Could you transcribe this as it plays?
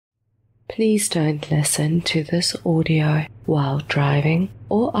Please don't listen to this audio while driving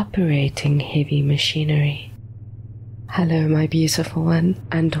or operating heavy machinery. Hello, my beautiful one,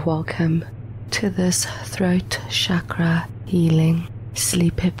 and welcome to this throat chakra healing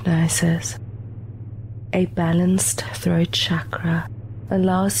sleep hypnosis. A balanced throat chakra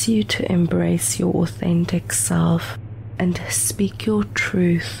allows you to embrace your authentic self and speak your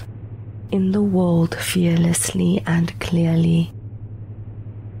truth in the world fearlessly and clearly.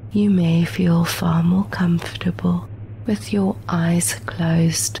 You may feel far more comfortable with your eyes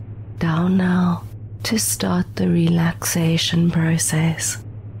closed down now to start the relaxation process.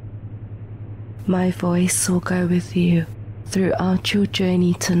 My voice will go with you throughout your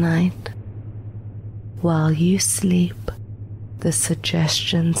journey tonight. While you sleep, the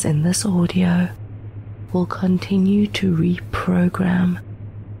suggestions in this audio will continue to reprogram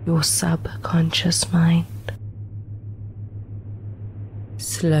your subconscious mind.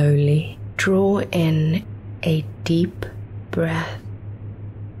 Slowly draw in a deep breath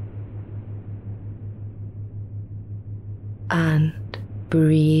and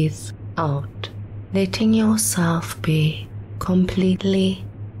breathe out, letting yourself be completely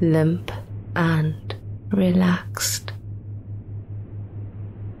limp and relaxed.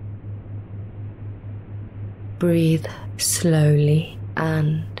 Breathe slowly,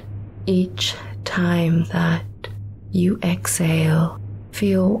 and each time that you exhale,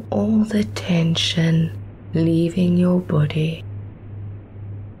 feel all the tension leaving your body.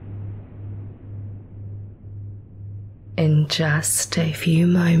 In just a few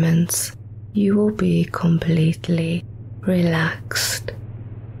moments, you will be completely relaxed,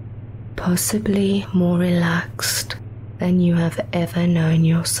 possibly more relaxed than you have ever known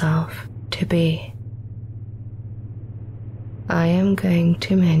yourself to be. I am going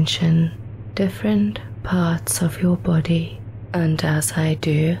to mention different parts of your body, and as I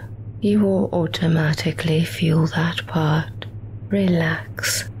do, you will automatically feel that part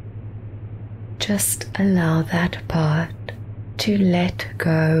relax. Just allow that part to let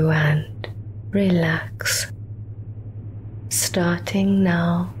go and relax. Starting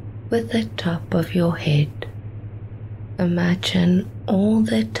now with the top of your head, imagine all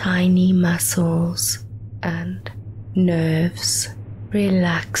the tiny muscles and nerves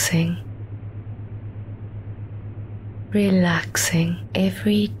relaxing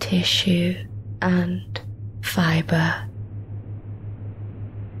every tissue and fiber,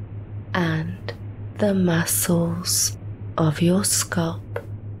 and the muscles of your scalp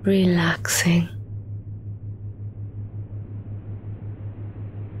relaxing.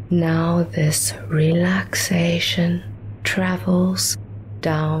 Now this relaxation travels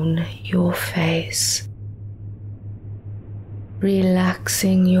down your face,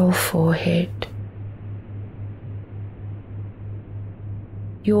 relaxing your forehead,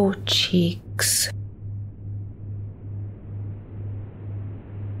 your cheeks,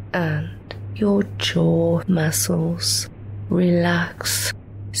 and your jaw muscles relax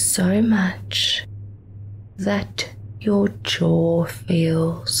so much that your jaw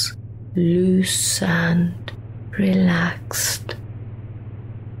feels loose and relaxed.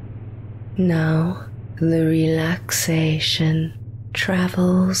 Now the relaxation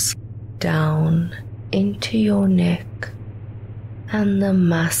travels down into your neck, and the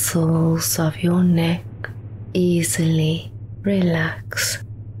muscles of your neck easily relax,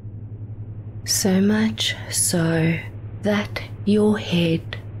 so much so that your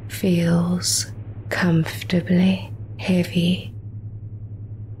head feels comfortably heavy.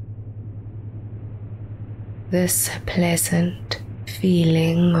 This pleasant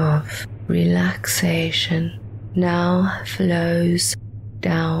feeling of relaxation now flows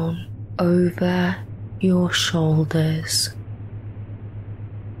down over your shoulders,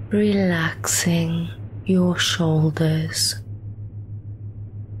 relaxing your shoulders,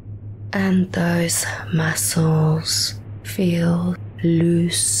 and those muscles feel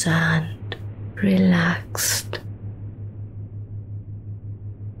loose and relaxed.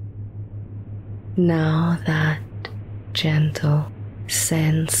 Now that gentle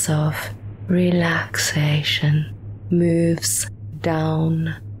sense of relaxation moves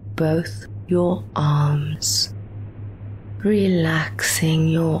down both your arms, relaxing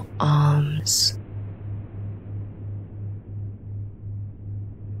your arms,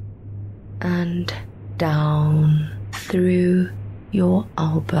 and down through your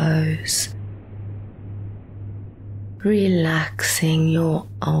elbows, relaxing your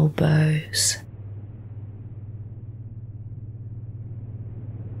elbows,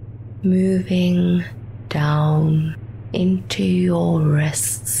 moving down into your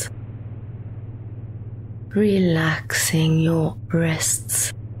wrists, relaxing your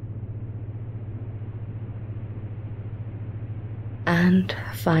wrists, and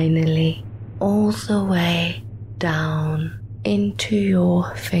finally all the way down into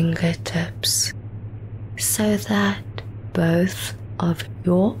your fingertips so that both of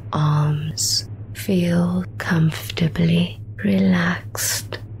your arms feel comfortably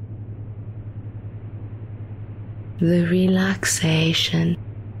relaxed. The relaxation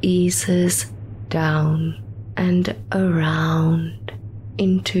eases down and around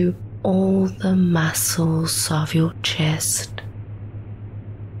into all the muscles of your chest,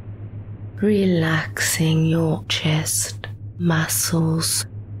 relaxing your chest muscles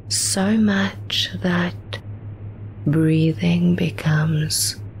so much that breathing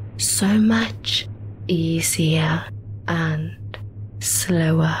becomes so much easier and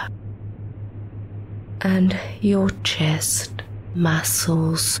slower, and your chest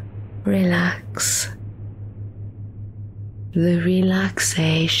muscles relax. The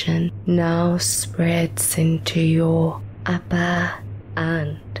relaxation now spreads into your upper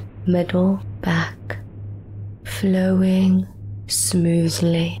and middle back, flowing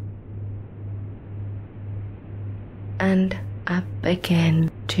smoothly, and up again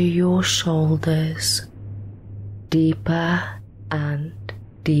to your shoulders, deeper and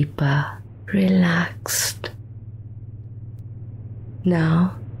deeper relaxed.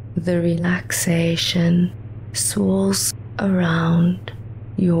 Now the relaxation swirls around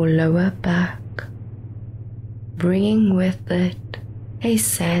your lower back, bringing with it a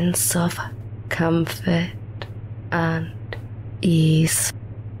sense of comfort and ease.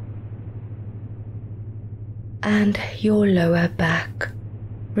 And your lower back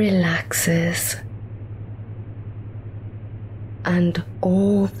relaxes, and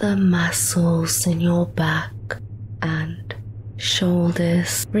all the muscles in your back and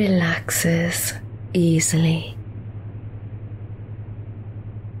shoulders relaxes easily.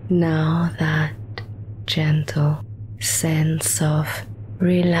 Now that gentle sense of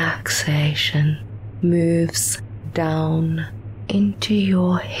relaxation moves down into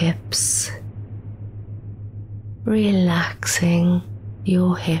your hips, relaxing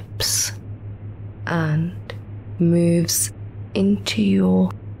your hips, and moves into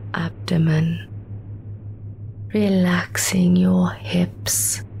your abdomen, relaxing your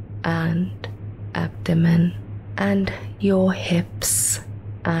hips and abdomen, and your hips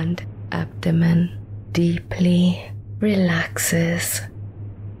and abdomen deeply relaxes.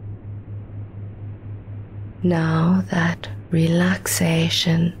 Now that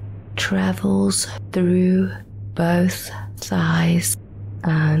relaxation travels through both thighs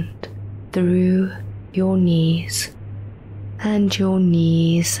and through your knees, and your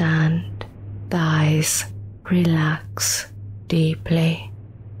knees and thighs relax deeply.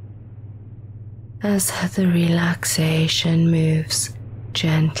 As the relaxation moves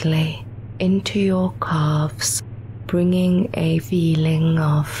gently into your calves, bringing a feeling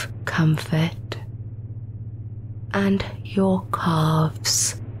of comfort, and your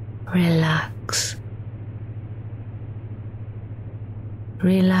calves relax.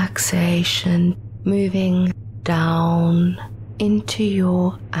 Relaxation moving down into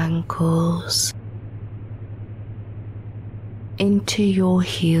your ankles, into your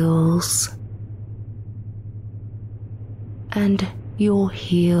heels, and your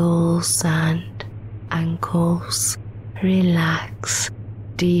heels and ankles relax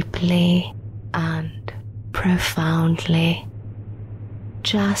deeply and profoundly,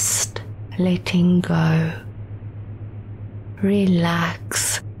 just letting go.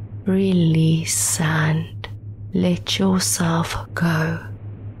 Relax, release, and let yourself go.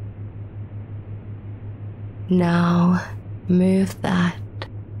 Now move that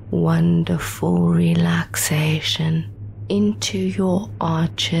wonderful relaxation into your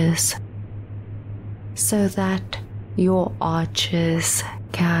arches so that your arches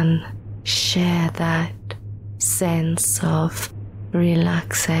can share that sense of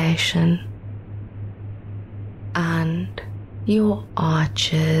relaxation, and your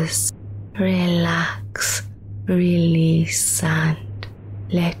arches relax, release, and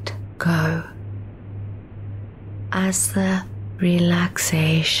let go. As the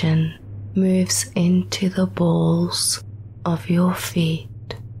relaxation moves into the balls of your feet,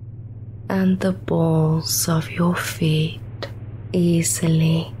 and the balls of your feet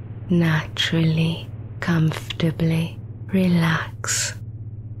easily, naturally, comfortably relax,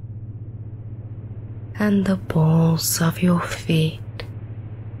 and the balls of your feet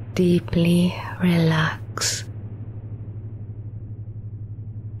deeply relax.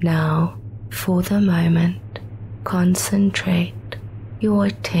 Now, for the moment, concentrate your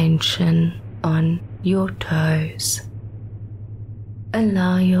attention on your toes.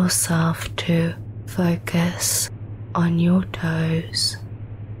 Allow yourself to focus on your toes.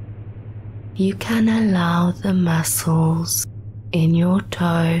 You can allow the muscles in your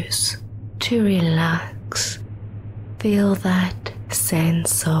toes to relax. Feel that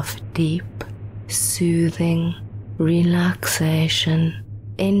sense of deep, soothing relaxation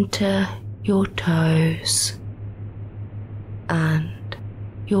enter your toes, and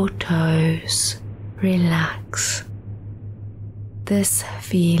your toes relax. This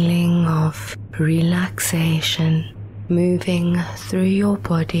feeling of relaxation moving through your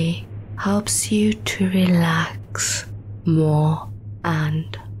body helps you to relax more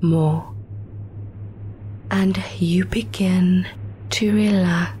and more, and you begin to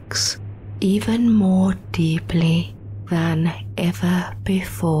relax even more deeply than ever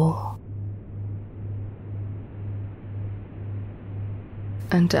before.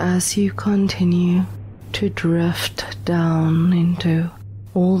 And as you continue to drift down into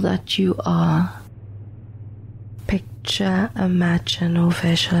all that you are, picture, imagine or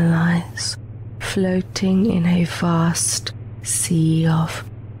visualize floating in a vast sea of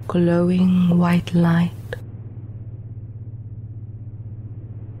glowing white light.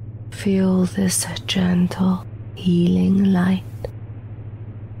 Feel this gentle, healing light.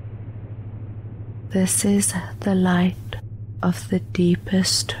 This is the light of the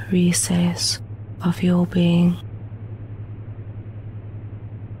deepest recess of your being.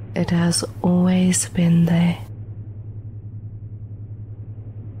 It has always been there,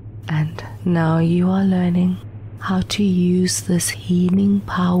 and now you are learning how to use this healing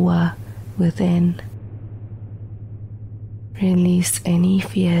power within. Release any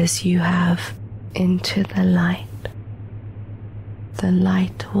fears you have into the light. The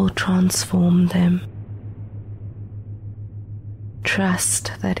light will transform them.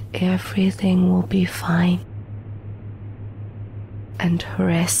 Trust that everything will be fine, and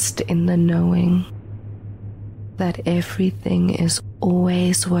rest in the knowing that everything is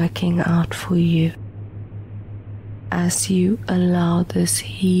always working out for you as you allow this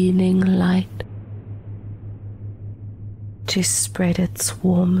healing light to spread its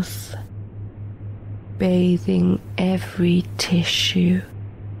warmth, bathing every tissue,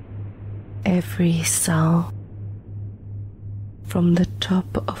 every cell, from the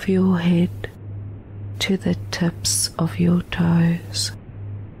top of your head to the tips of your toes.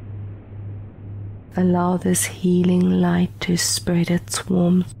 Allow this healing light to spread its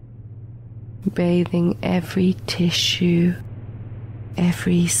warmth, bathing every tissue,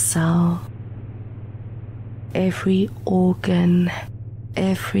 every cell, every organ,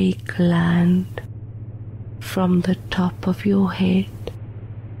 every gland, from the top of your head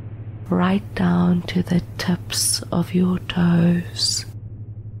right down to the tips of your toes.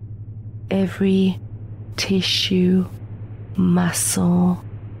 Every tissue, muscle,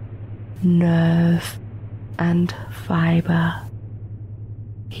 nerve and fiber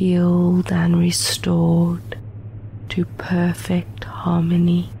healed and restored to perfect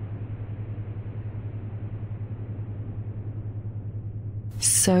harmony.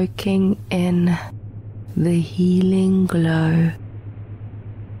 Soaking in the healing glow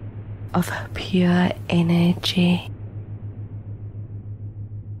of pure energy,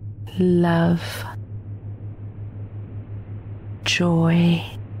 love, joy,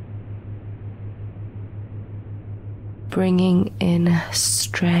 bringing in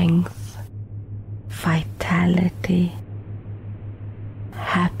strength, vitality,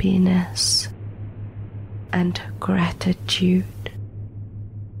 happiness, and gratitude.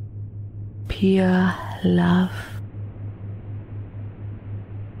 Pure love.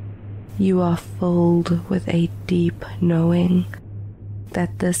 You are filled with a deep knowing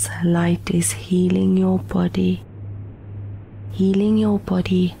that this light is healing your body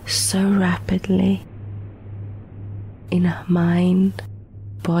so rapidly in mind,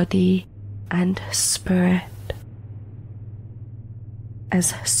 body, and spirit.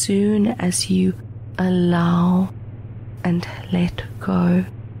 As soon as you allow and let go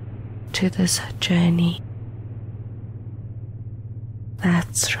to this journey.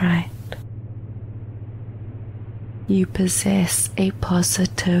 That's right. You possess a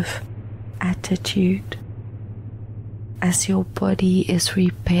positive attitude as your body is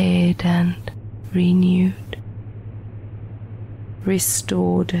repaired and renewed,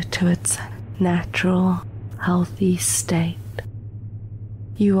 restored to its natural, healthy state.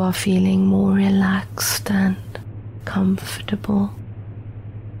 You are feeling more relaxed and comfortable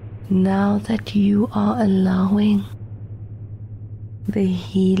now that you are allowing the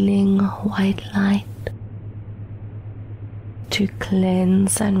healing white light to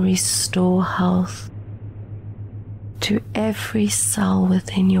cleanse and restore health to every cell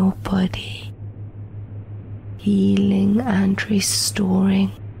within your body. healing and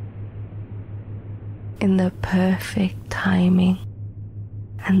restoring in the perfect timing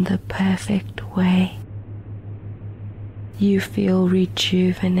and the perfect way. You feel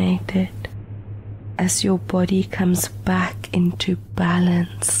rejuvenated as your body comes back into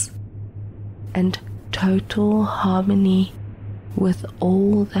balance and total harmony with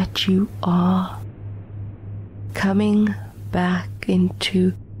all that you are, coming back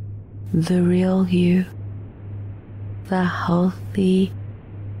into the real you, the healthy,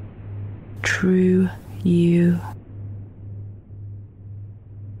 true you.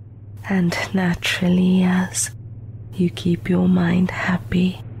 And naturally, as you keep your mind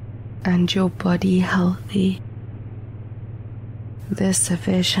happy and your body healthy, this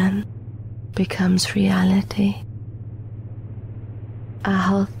vision becomes reality. A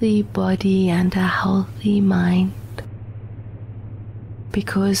healthy body and a healthy mind,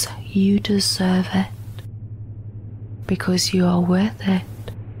 because you deserve it, because you are worth it,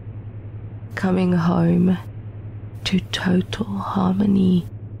 coming home to total harmony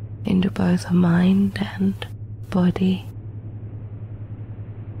into both mind and body.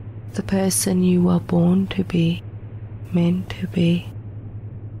 The person you were born to be, meant to be,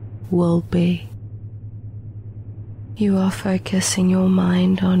 will be. You are focusing your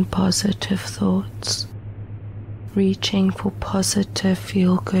mind on positive thoughts, reaching for positive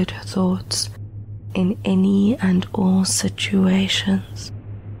feel-good thoughts in any and all situations,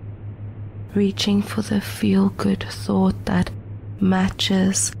 reaching for the feel-good thought that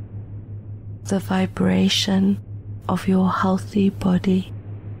matches the vibration of your healthy body,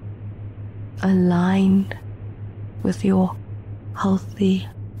 aligned with your healthy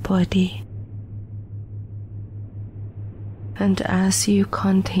body. And as you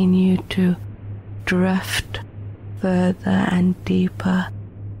continue to drift further and deeper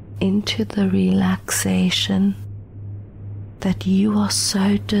into the relaxation that you are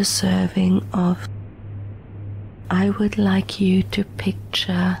so deserving of, I would like you to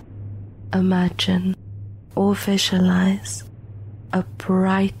picture, imagine, or visualize a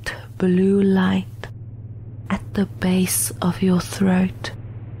bright blue light at the base of your throat.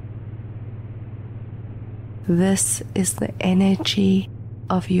 This is the energy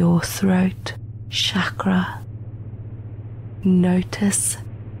of your throat chakra. Notice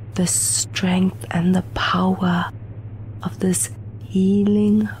the strength and the power of this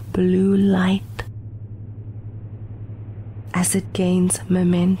healing blue light as it gains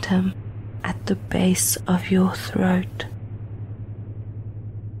momentum at the base of your throat.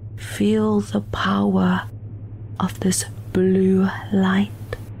 Feel the power of this blue light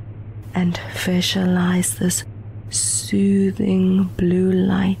and visualize this soothing blue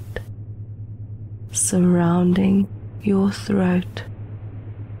light surrounding your throat,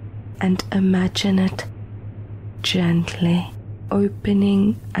 and imagine it gently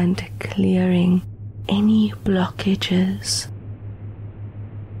opening and clearing any blockages.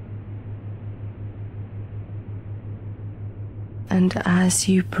 And as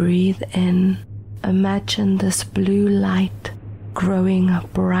you breathe in, imagine this blue light growing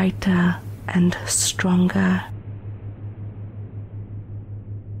brighter and stronger.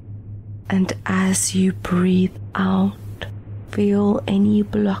 And as you breathe out, feel any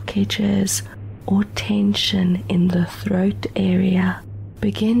blockages or tension in the throat area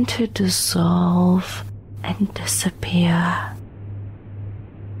begin to dissolve and disappear.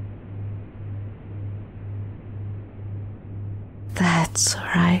 That's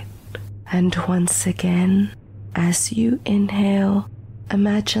right. And once again, as you inhale,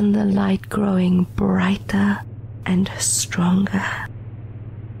 imagine the light growing brighter and stronger.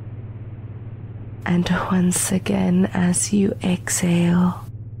 And once again, as you exhale,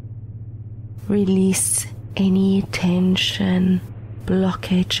 release any tension,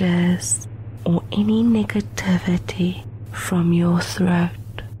 blockages, or any negativity from your throat.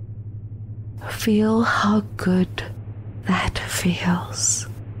 Feel how good that feels.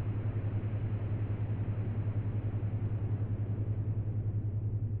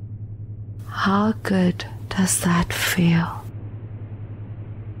 How good does that feel?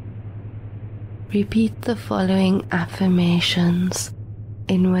 Repeat the following affirmations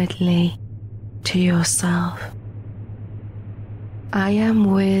inwardly to yourself. I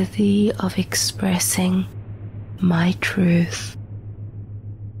am worthy of expressing my truth.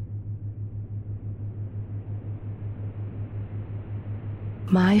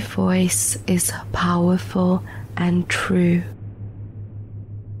 My voice is powerful and true.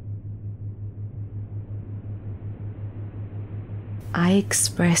 I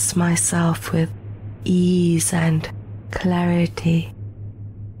express myself with ease and clarity.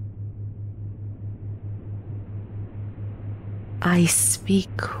 I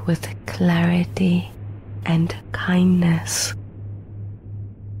speak with clarity and kindness.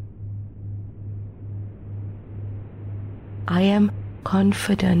 I am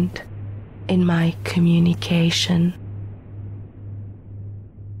confident in my communication.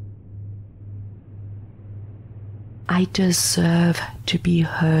 I deserve to be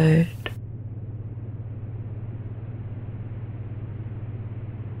heard.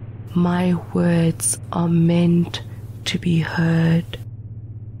 My words are meant to be heard.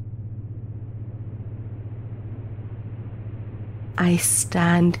 I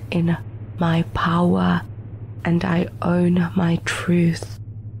stand in my power and I own my truth.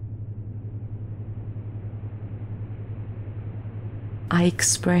 I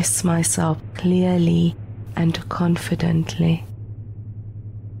express myself clearly and confidently.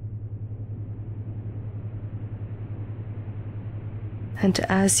 And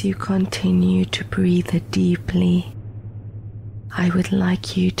as you continue to breathe deeply, I would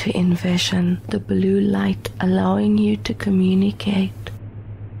like you to envision the blue light allowing you to communicate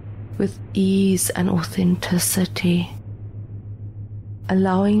with ease and authenticity,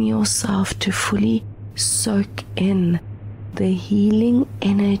 allowing yourself to fully soak in the healing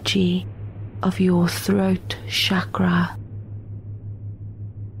energy of your throat chakra.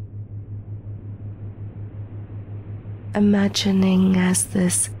 Imagining as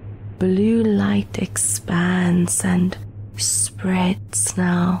this blue light expands and spreads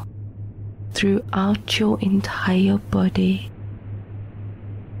now throughout your entire body,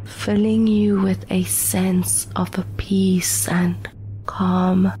 filling you with a sense of peace and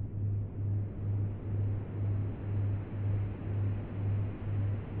calm.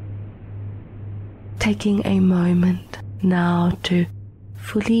 Taking a moment now to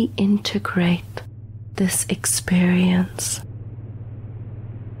fully integrate this experience.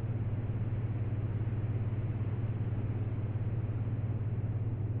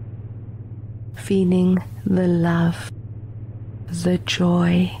 Feeling the love, the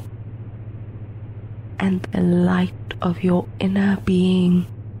joy, and the light of your inner being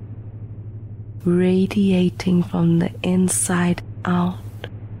radiating from the inside out.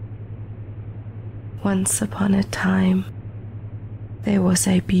 Once upon a time, there was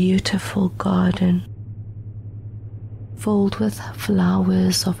a beautiful garden filled with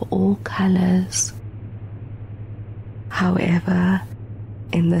flowers of all colors. However,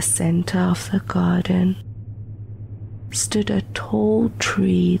 in the center of the garden stood a tall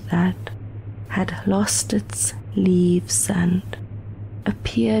tree that had lost its leaves and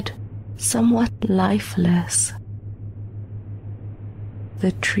appeared somewhat lifeless.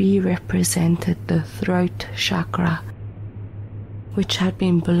 The tree represented the throat chakra, which had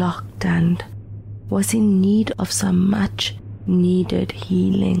been blocked and was in need of some much needed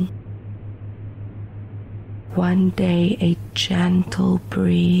healing. One day a gentle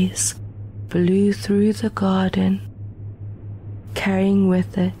breeze blew through the garden, carrying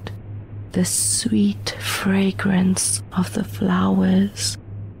with it the sweet fragrance of the flowers.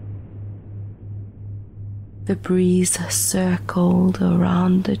 The breeze circled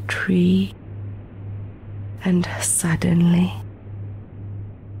around the tree, and suddenly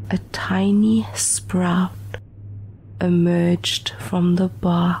a tiny sprout emerged from the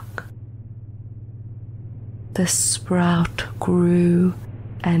bark. The sprout grew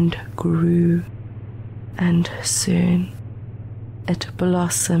and grew, and soon it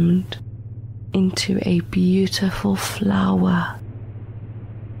blossomed into a beautiful flower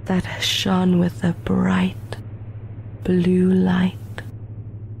that shone with a bright blue light.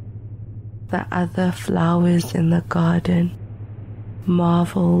 The other flowers in the garden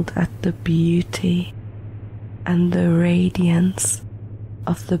marveled at the beauty and the radiance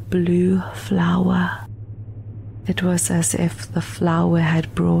of the blue flower. It was as if the flower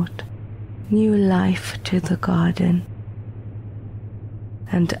had brought new life to the garden.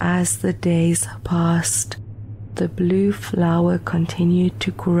 And as the days passed, the blue flower continued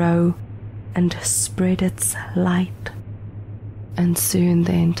to grow and spread its light, and soon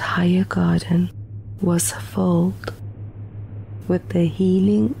the entire garden was filled with the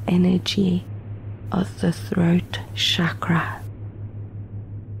healing energy of the throat chakra.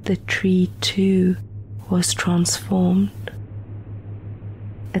 The tree too was transformed.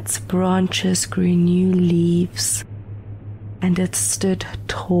 Its branches grew new leaves, and it stood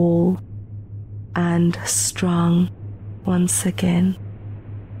tall and strong once again,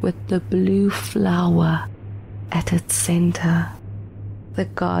 with the blue flower at its center. The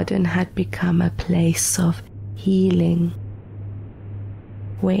garden had become a place of healing,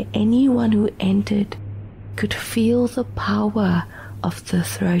 where anyone who entered could feel the power of the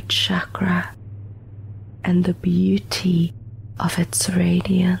throat chakra and the beauty of its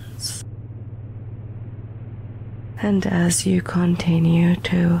radiance. And as you continue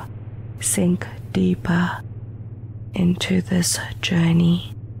to sink deeper into this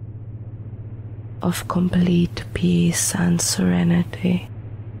journey of complete peace and serenity,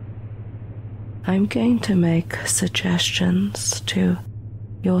 I'm going to make suggestions to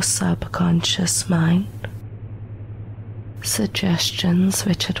your subconscious mind, suggestions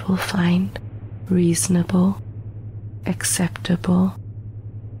which it will find reasonable, acceptable,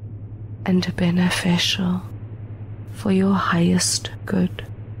 and beneficial for your highest good.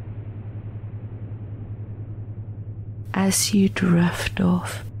 As you drift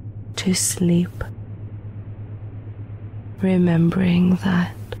off to sleep, remembering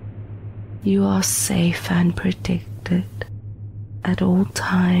that you are safe and protected at all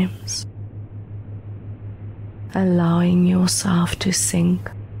times, allowing yourself to sink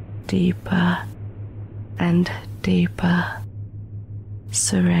deeper and deeper,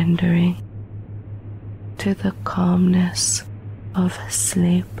 surrendering to the calmness of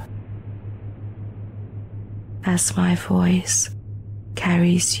sleep. As my voice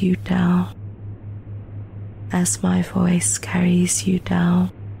carries you down, as my voice carries you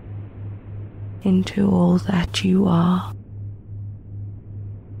down into all that you are,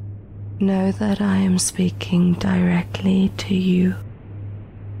 know that I am speaking directly to you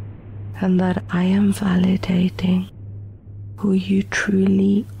and that I am validating who you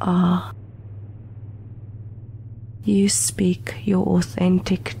truly are. You speak your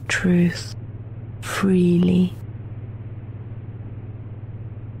authentic truth freely.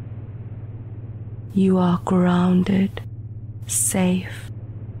 You are grounded, safe,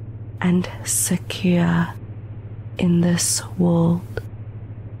 and secure in this world.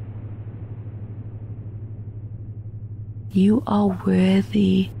 You are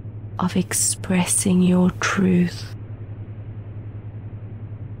worthy of expressing your truth.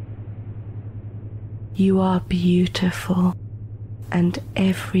 You are beautiful and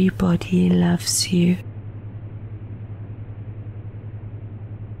everybody loves you.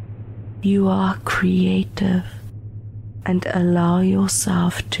 You are creative and allow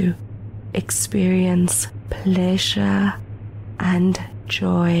yourself to experience pleasure and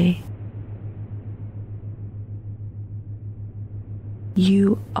joy.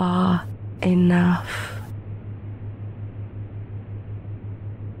 You are enough.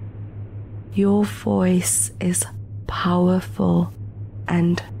 Your voice is powerful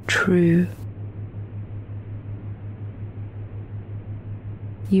and true.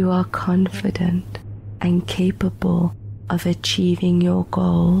 You are confident and capable of achieving your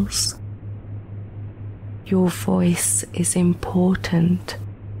goals. Your voice is important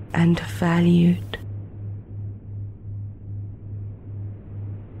and valued.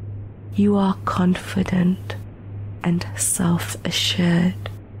 You are confident and self-assured.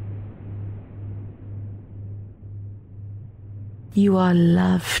 You are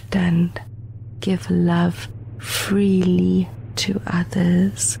loved and give love freely to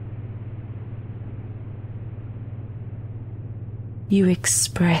others. You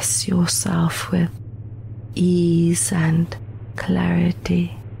express yourself with ease and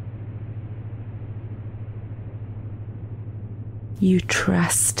clarity. You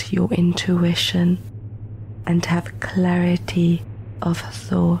trust your intuition and have clarity of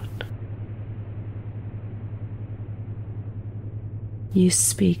thought. You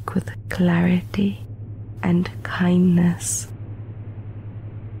speak with clarity and kindness.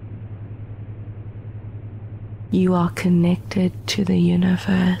 You are connected to the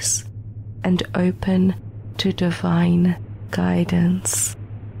universe and open to divine guidance.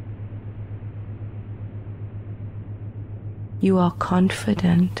 You are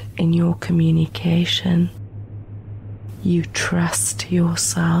confident in your communication. You trust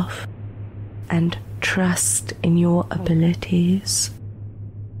yourself and trust in your abilities.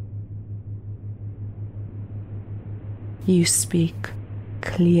 You speak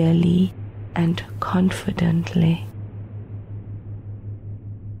clearly and confidently.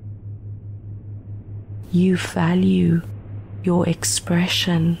 You value your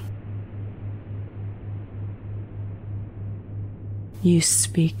expression. You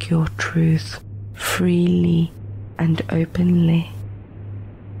speak your truth freely and openly.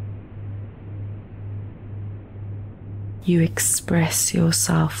 You express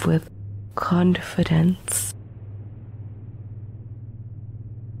yourself with confidence.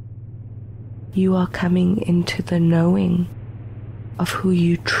 You are coming into the knowing of who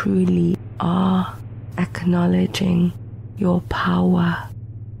you truly are, acknowledging your power.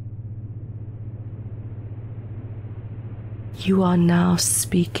 You are now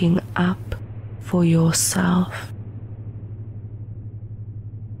speaking up for yourself.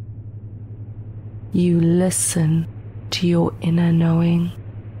 You listen to your inner knowing.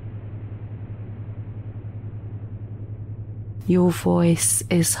 Your voice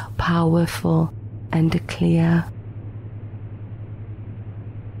is powerful and clear.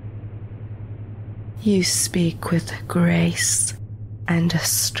 You speak with grace and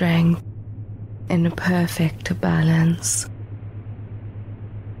strength in perfect balance.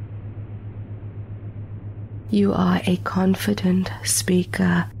 You are a confident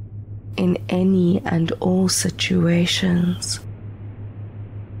speaker in any and all situations.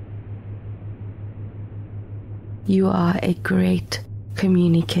 You are a great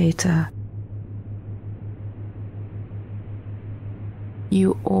communicator.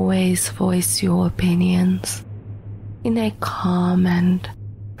 You always voice your opinions in a calm and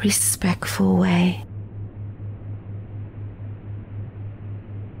respectful way.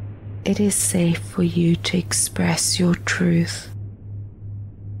 It is safe for you to express your truth.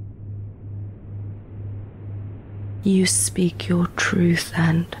 You speak your truth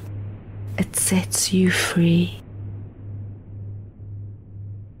and it sets you free.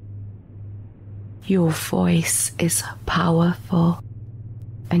 Your voice is powerful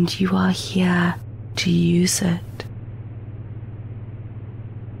and you are here to use it.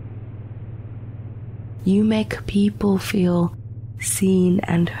 You make people feel seen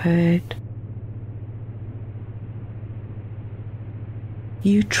and heard.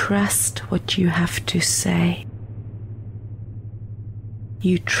 You trust what you have to say.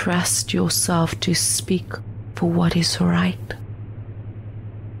 You trust yourself to speak for what is right.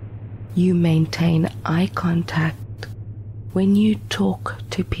 You maintain eye contact when you talk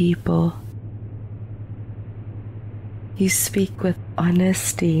to people. You speak with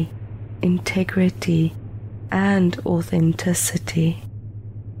honesty, integrity, and authenticity.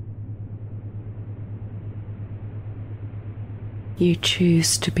 You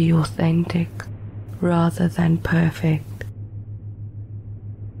choose to be authentic rather than perfect.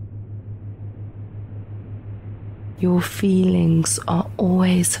 Your feelings are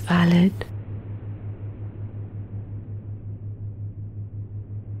always valid.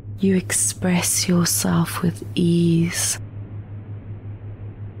 You express yourself with ease.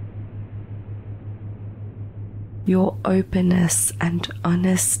 Your openness and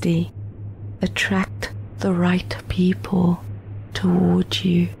honesty attract the right people toward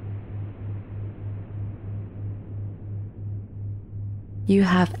you. You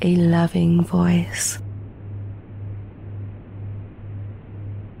have a loving voice.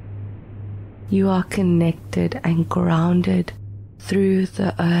 You are connected and grounded through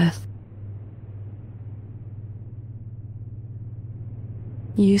the earth.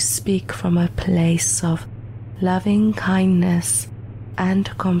 You speak from a place of loving kindness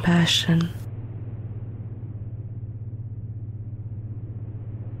and compassion.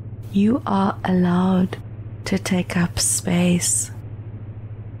 You are allowed to take up space.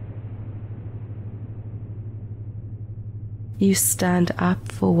 You stand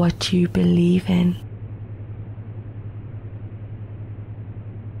up for what you believe in.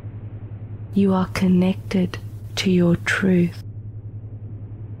 You are connected to your truth.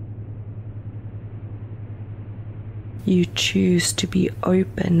 You choose to be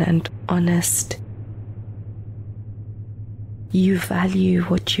open and honest. You value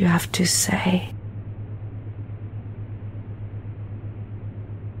what you have to say.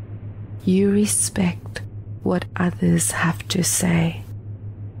 You respect what others have to say.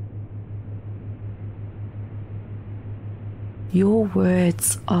 Your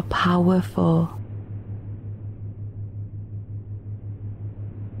words are powerful.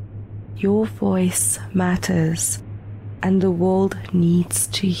 Your voice matters, and the world needs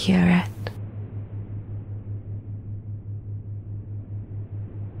to hear it.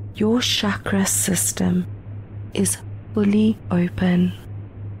 Your chakra system is fully open,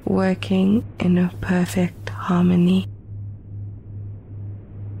 working in a perfect harmony.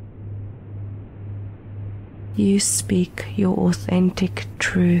 You speak your authentic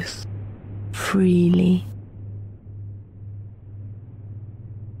truth freely.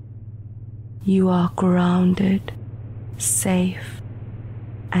 You are grounded, safe,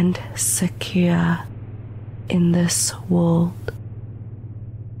 and secure in this world.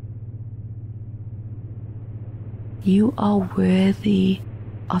 You are worthy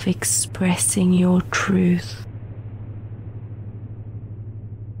of expressing your truth.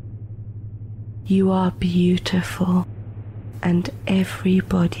 You are beautiful and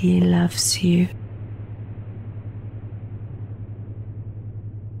everybody loves you.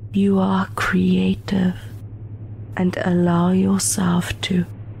 You are creative and allow yourself to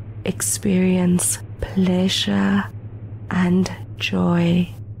experience pleasure and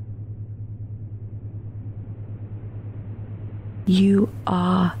joy. You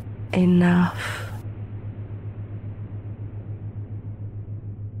are enough.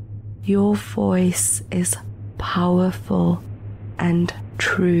 Your voice is powerful and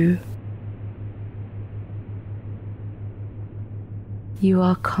true. You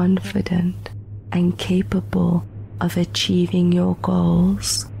are confident and capable of achieving your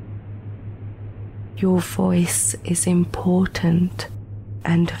goals. Your voice is important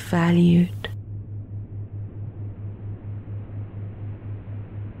and valued.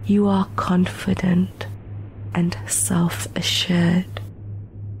 You are confident and self-assured.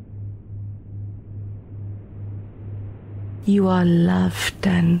 You are loved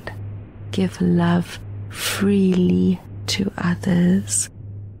and give love freely to others.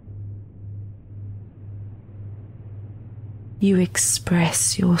 You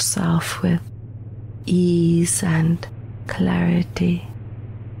express yourself with ease and clarity.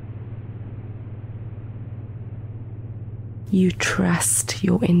 You trust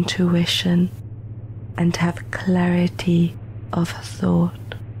your intuition and have clarity of thought.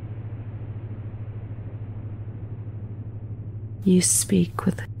 You speak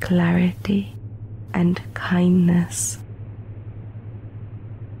with clarity and kindness.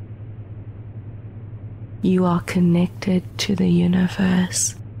 You are connected to the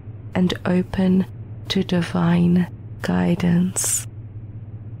universe and open to divine guidance.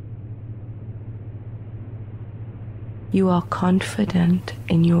 You are confident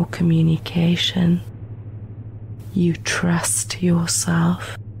in your communication. You trust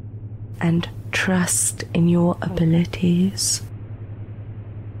yourself and trust in your abilities.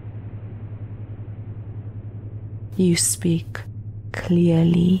 You speak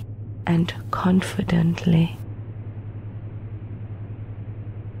clearly and confidently.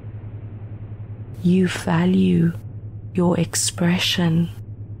 You value your expression.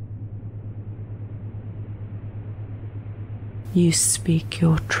 You speak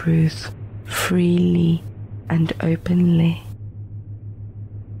your truth freely and openly.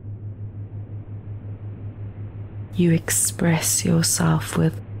 You express yourself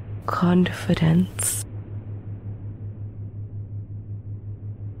with confidence.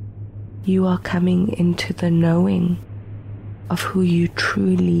 You are coming into the knowing of who you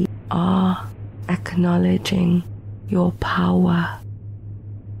truly are, acknowledging your power.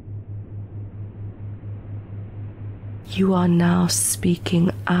 You are now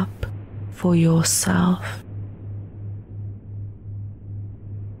speaking up for yourself.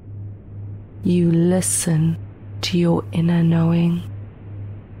 You listen to your inner knowing.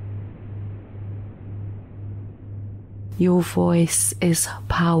 Your voice is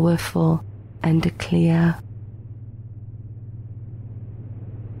powerful and clear.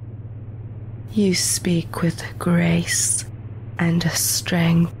 You speak with grace and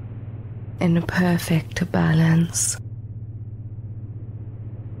strength in perfect balance.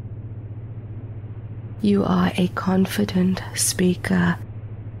 You are a confident speaker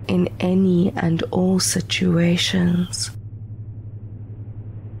in any and all situations.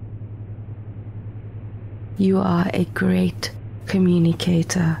 You are a great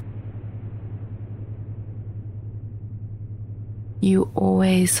communicator. You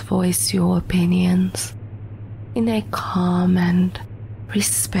always voice your opinions in a calm and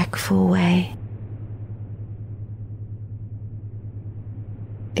respectful way.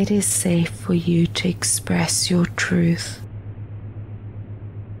 It is safe for you to express your truth.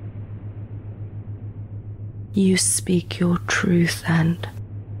 You speak your truth and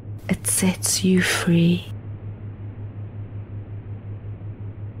it sets you free.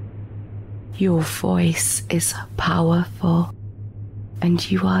 Your voice is powerful and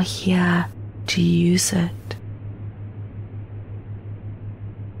you are here to use it.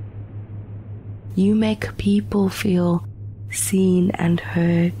 You make people feel seen and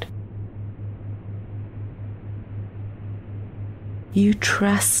heard. You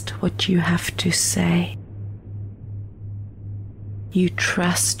trust what you have to say. You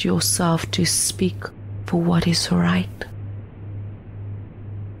trust yourself to speak for what is right.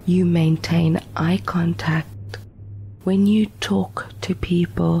 You maintain eye contact when you talk to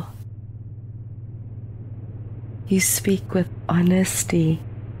people. You speak with honesty,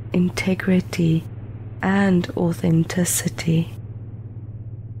 integrity, and authenticity.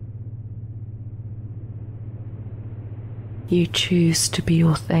 You choose to be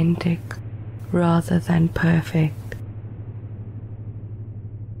authentic rather than perfect.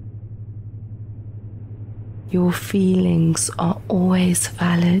 Your feelings are always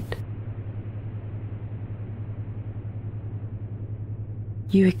valid.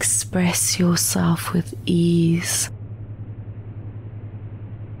 You express yourself with ease.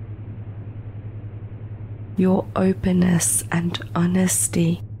 Your openness and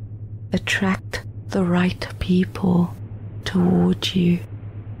honesty attract the right people toward you.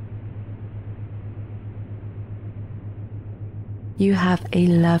 You have a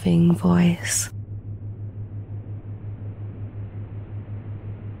loving voice.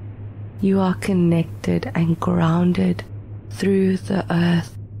 You are connected and grounded through the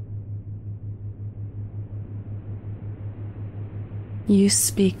earth. You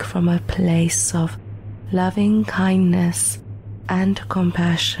speak from a place of loving kindness and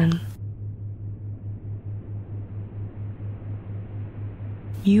compassion.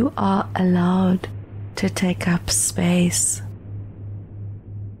 You are allowed to take up space.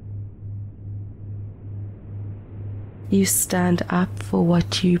 You stand up for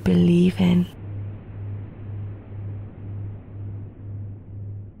what you believe in.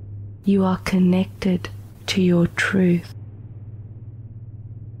 You are connected to your truth.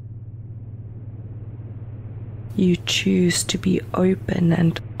 You choose to be open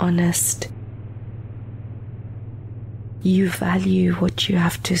and honest. You value what you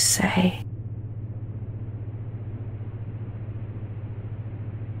have to say.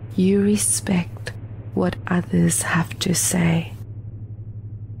 You respect what others have to say.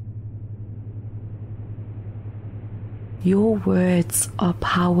 Your words are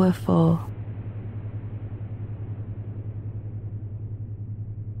powerful.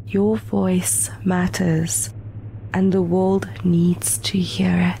 Your voice matters, and the world needs to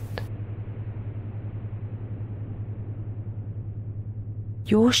hear it.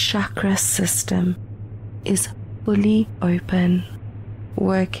 Your chakra system is fully open,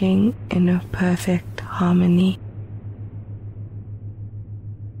 working in a perfect harmony.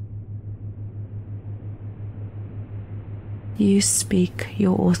 You speak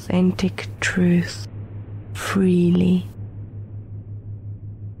your authentic truth freely.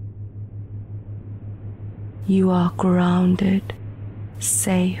 You are grounded,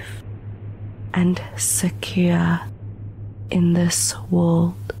 safe, and secure in this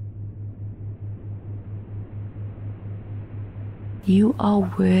world. You are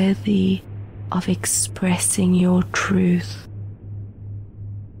worthy of expressing your truth.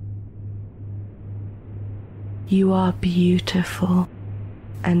 You are beautiful,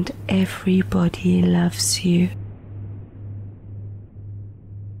 and everybody loves you.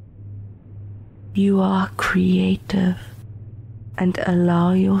 You are creative, and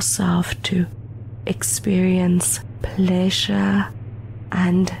allow yourself to experience pleasure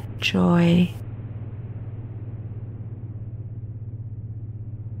and joy.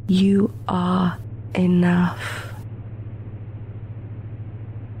 You are enough.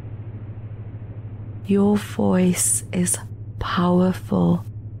 Your voice is powerful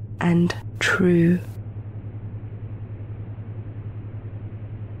and true.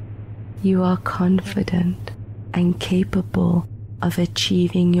 You are confident and capable of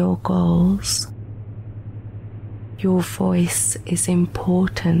achieving your goals. Your voice is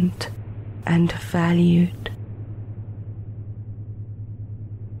important and valued.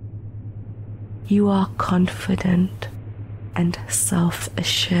 You are confident and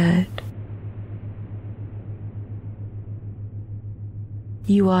self-assured.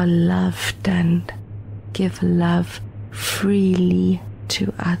 You are loved and give love freely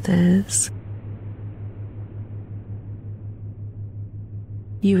to others.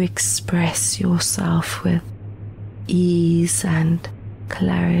 You express yourself with ease and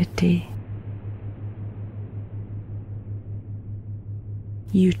clarity.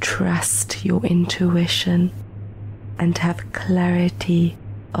 You trust your intuition and have clarity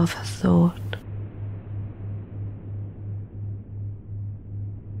of thought.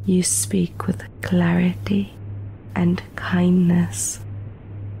 You speak with clarity and kindness.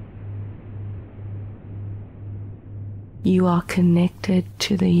 You are connected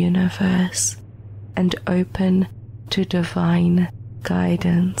to the universe and open to divine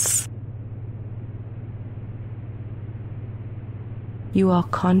guidance. You are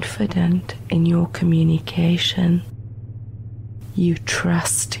confident in your communication. You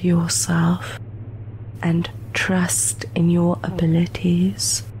trust yourself and trust in your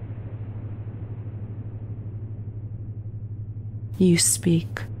abilities. You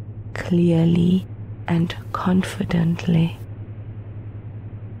speak clearly and confidently.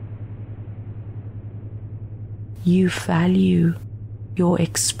 You value your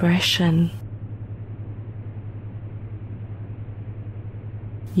expression.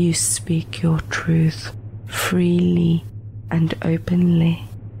 You speak your truth freely and openly.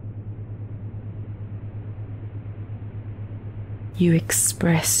 You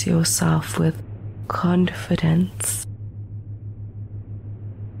express yourself with confidence.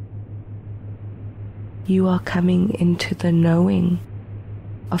 You are coming into the knowing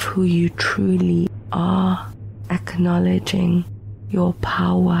of who you truly are, acknowledging your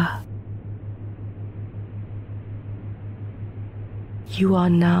power. You are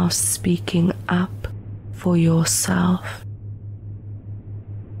now speaking up for yourself.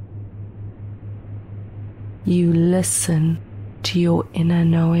 You listen to your inner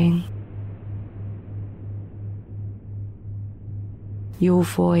knowing. Your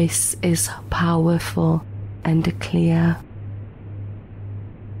voice is powerful and clear.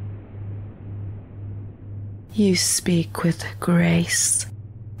 You speak with grace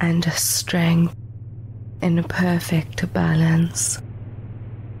and strength in perfect balance.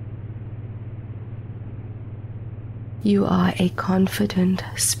 You are a confident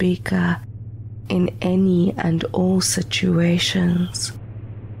speaker in any and all situations.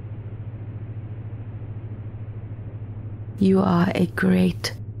 You are a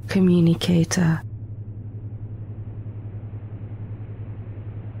great communicator.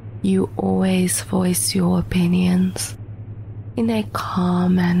 You always voice your opinions in a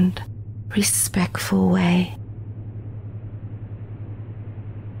calm and respectful way.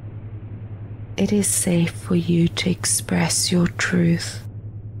 It is safe for you to express your truth.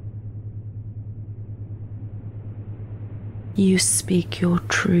 You speak your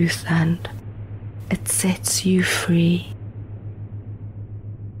truth and it sets you free.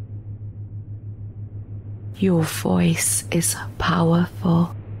 Your voice is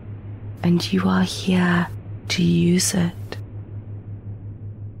powerful and you are here to use it.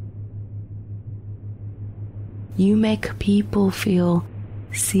 You make people feel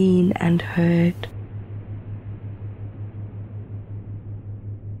seen and heard.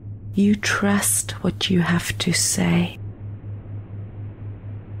 You trust what you have to say.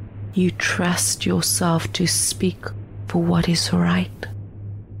 You trust yourself to speak for what is right.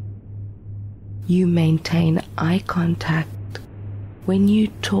 You maintain eye contact when you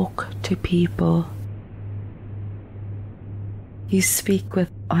talk to people. You speak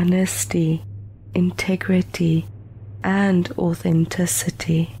with honesty, integrity, and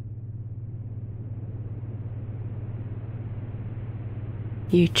authenticity.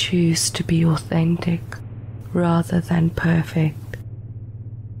 You choose to be authentic rather than perfect.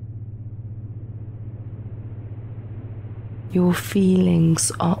 Your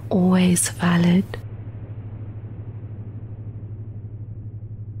feelings are always valid.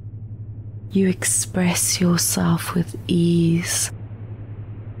 You express yourself with ease.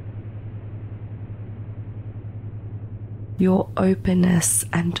 Your openness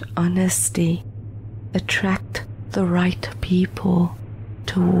and honesty attract the right people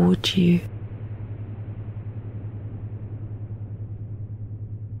toward you.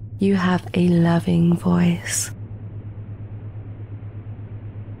 You have a loving voice.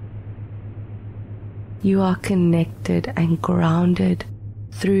 You are connected and grounded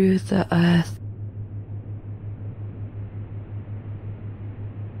through the earth.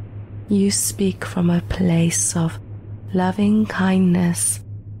 You speak from a place of loving kindness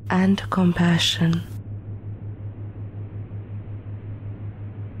and compassion.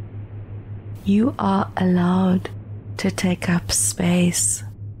 You are allowed to take up space.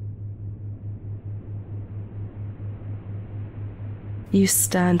 You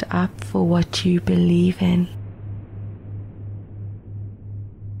stand up for what you believe in.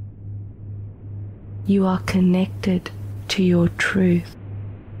 You are connected to your truth.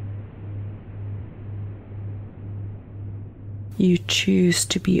 You choose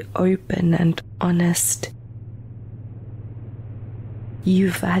to be open and honest.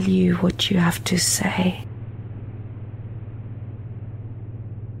 You value what you have to say.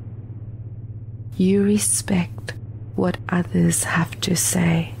 You respect what others have to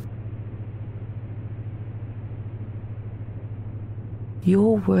say.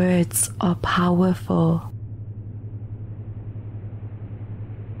 Your words are powerful.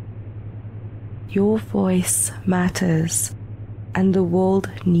 Your voice matters, and the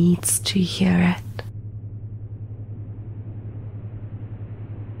world needs to hear it.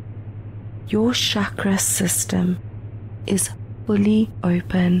 Your chakra system is fully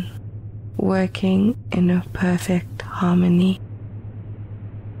open, working in a perfect harmony.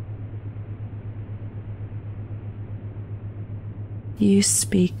 You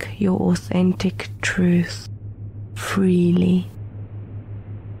speak your authentic truth freely.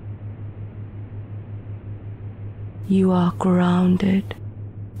 You are grounded,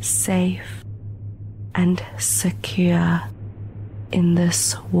 safe, and secure in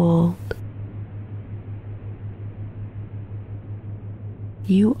this world.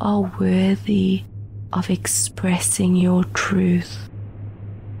 You are worthy of expressing your truth.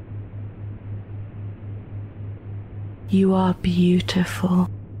 You are beautiful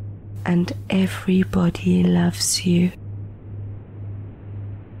and everybody loves you.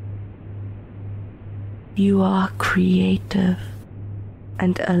 You are creative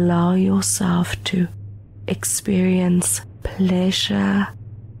and allow yourself to experience pleasure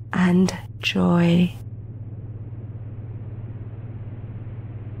and joy.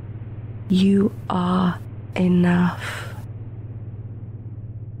 You are enough.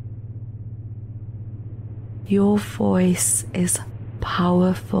 Your voice is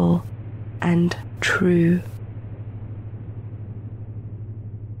powerful and true.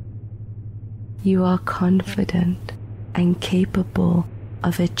 You are confident and capable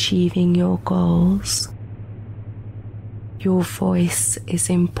of achieving your goals. Your voice is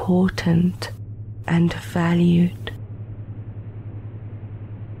important and valued.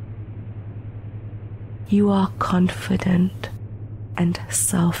 You are confident and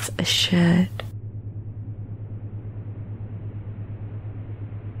self-assured.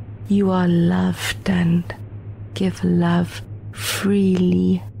 You are loved and give love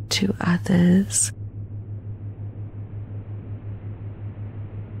freely to others.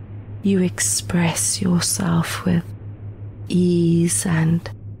 You express yourself with ease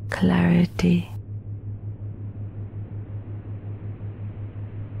and clarity.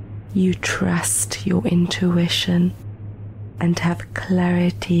 You trust your intuition and have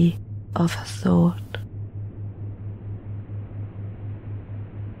clarity of thought.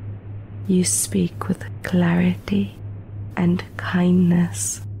 You speak with clarity and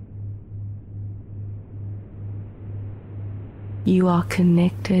kindness. You are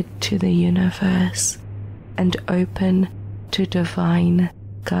connected to the universe and open to divine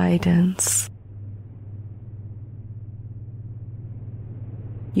guidance.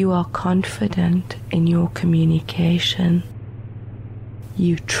 You are confident in your communication.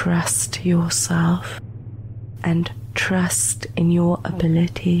 You trust yourself and trust in your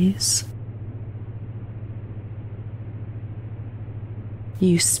abilities.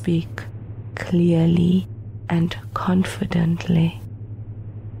 You speak clearly and confidently.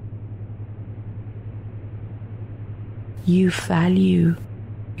 You value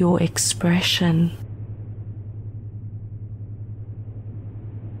your expression.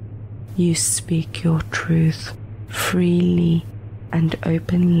 You speak your truth freely and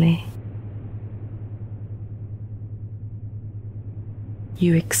openly.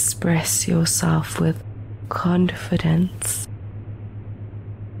 You express yourself with confidence.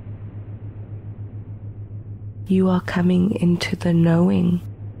 You are coming into the knowing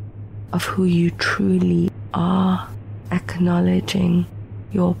of who you truly are, acknowledging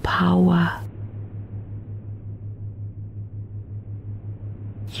your power.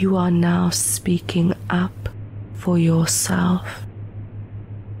 You are now speaking up for yourself.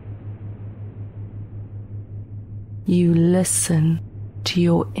 You listen to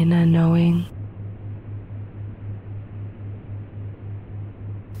your inner knowing.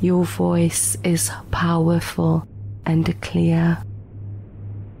 Your voice is powerful and clear.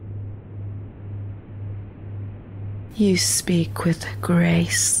 You speak with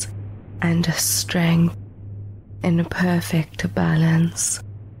grace and strength in perfect balance.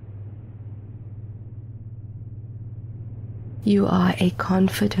 You are a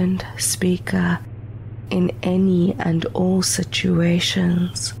confident speaker in any and all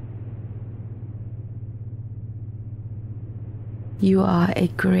situations. You are a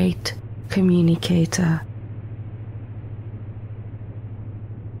great communicator.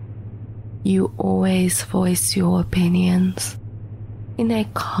 You always voice your opinions in a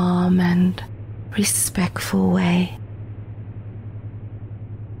calm and respectful way.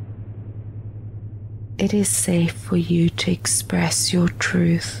 It is safe for you to express your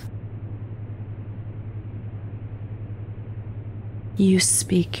truth. You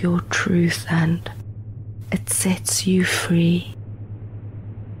speak your truth and it sets you free.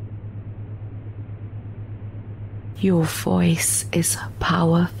 Your voice is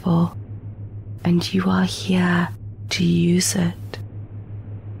powerful and you are here to use it.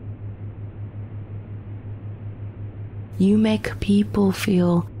 You make people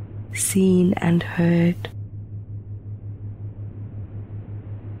feel seen and heard.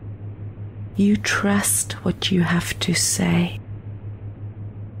 You trust what you have to say.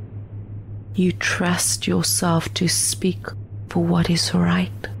 You trust yourself to speak for what is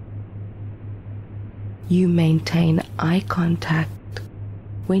right. You maintain eye contact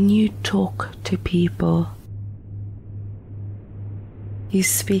when you talk to people. You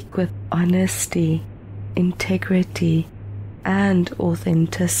speak with honesty, integrity, and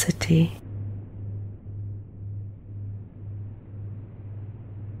authenticity.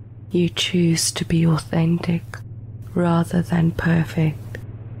 You choose to be authentic, rather than perfect.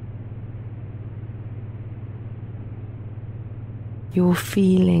 Your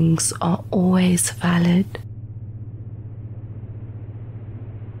feelings are always valid.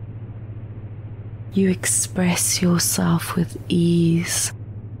 You express yourself with ease.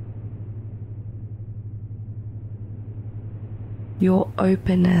 Your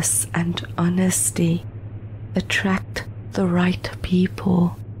openness and honesty attract the right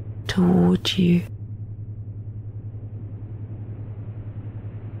people toward you.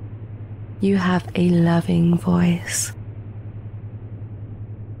 You have a loving voice.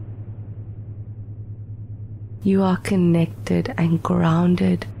 You are connected and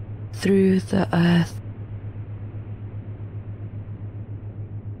grounded through the earth.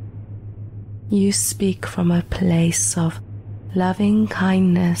 You speak from a place of loving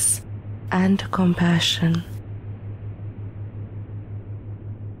kindness and compassion.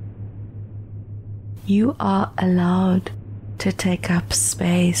 You are allowed to take up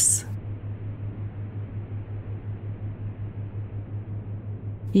space.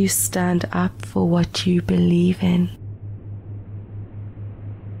 You stand up for what you believe in.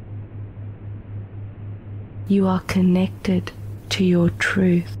 You are connected to your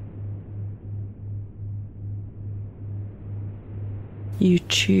truth. You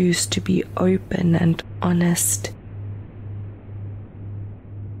choose to be open and honest.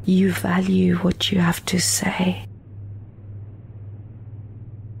 You value what you have to say.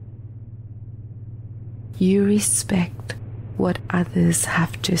 You respect what others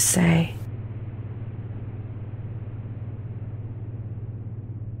have to say.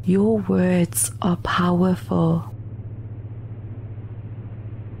 Your words are powerful.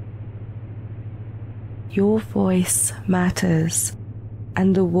 Your voice matters,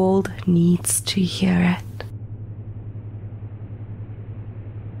 and the world needs to hear it.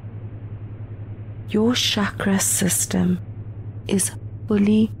 Your chakra system is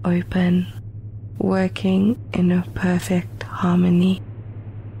fully open, working in a perfect harmony.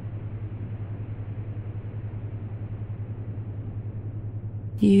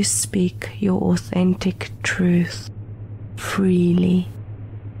 You speak your authentic truth freely.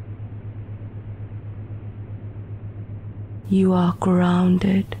 You are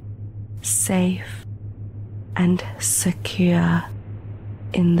grounded, safe, and secure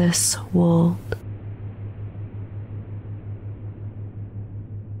in this world.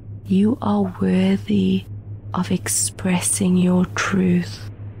 You are worthy of expressing your truth.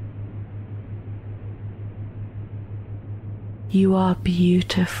 You are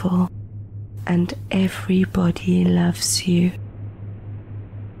beautiful, and everybody loves you.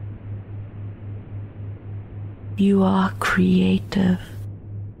 You are creative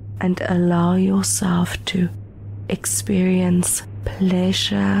and allow yourself to experience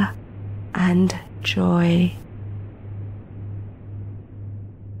pleasure and joy.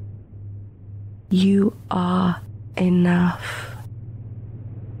 You are enough.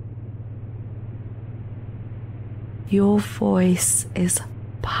 Your voice is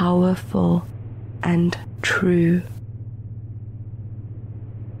powerful and true.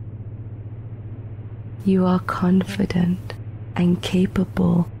 You are confident and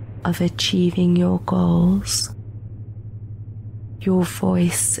capable of achieving your goals. Your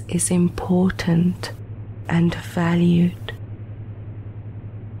voice is important and valued.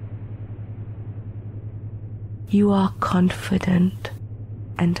 You are confident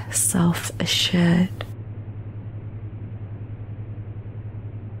and self-assured.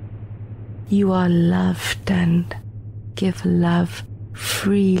 You are loved and give love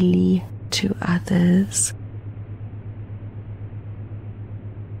freely to others.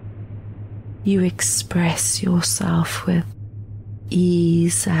 You express yourself with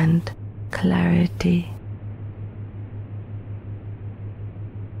ease and clarity.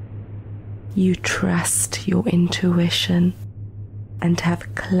 You trust your intuition and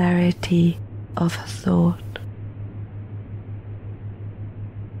have clarity of thought.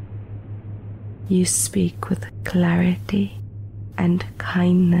 You speak with clarity and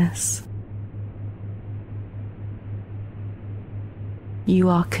kindness. You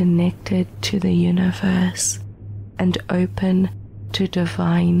are connected to the universe and open to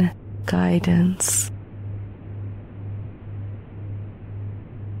divine guidance.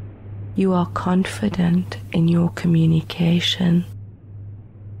 You are confident in your communication.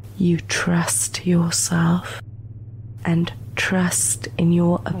 You trust yourself and trust in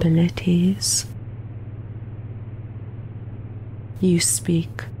your abilities. You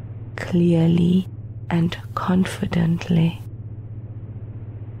speak clearly and confidently.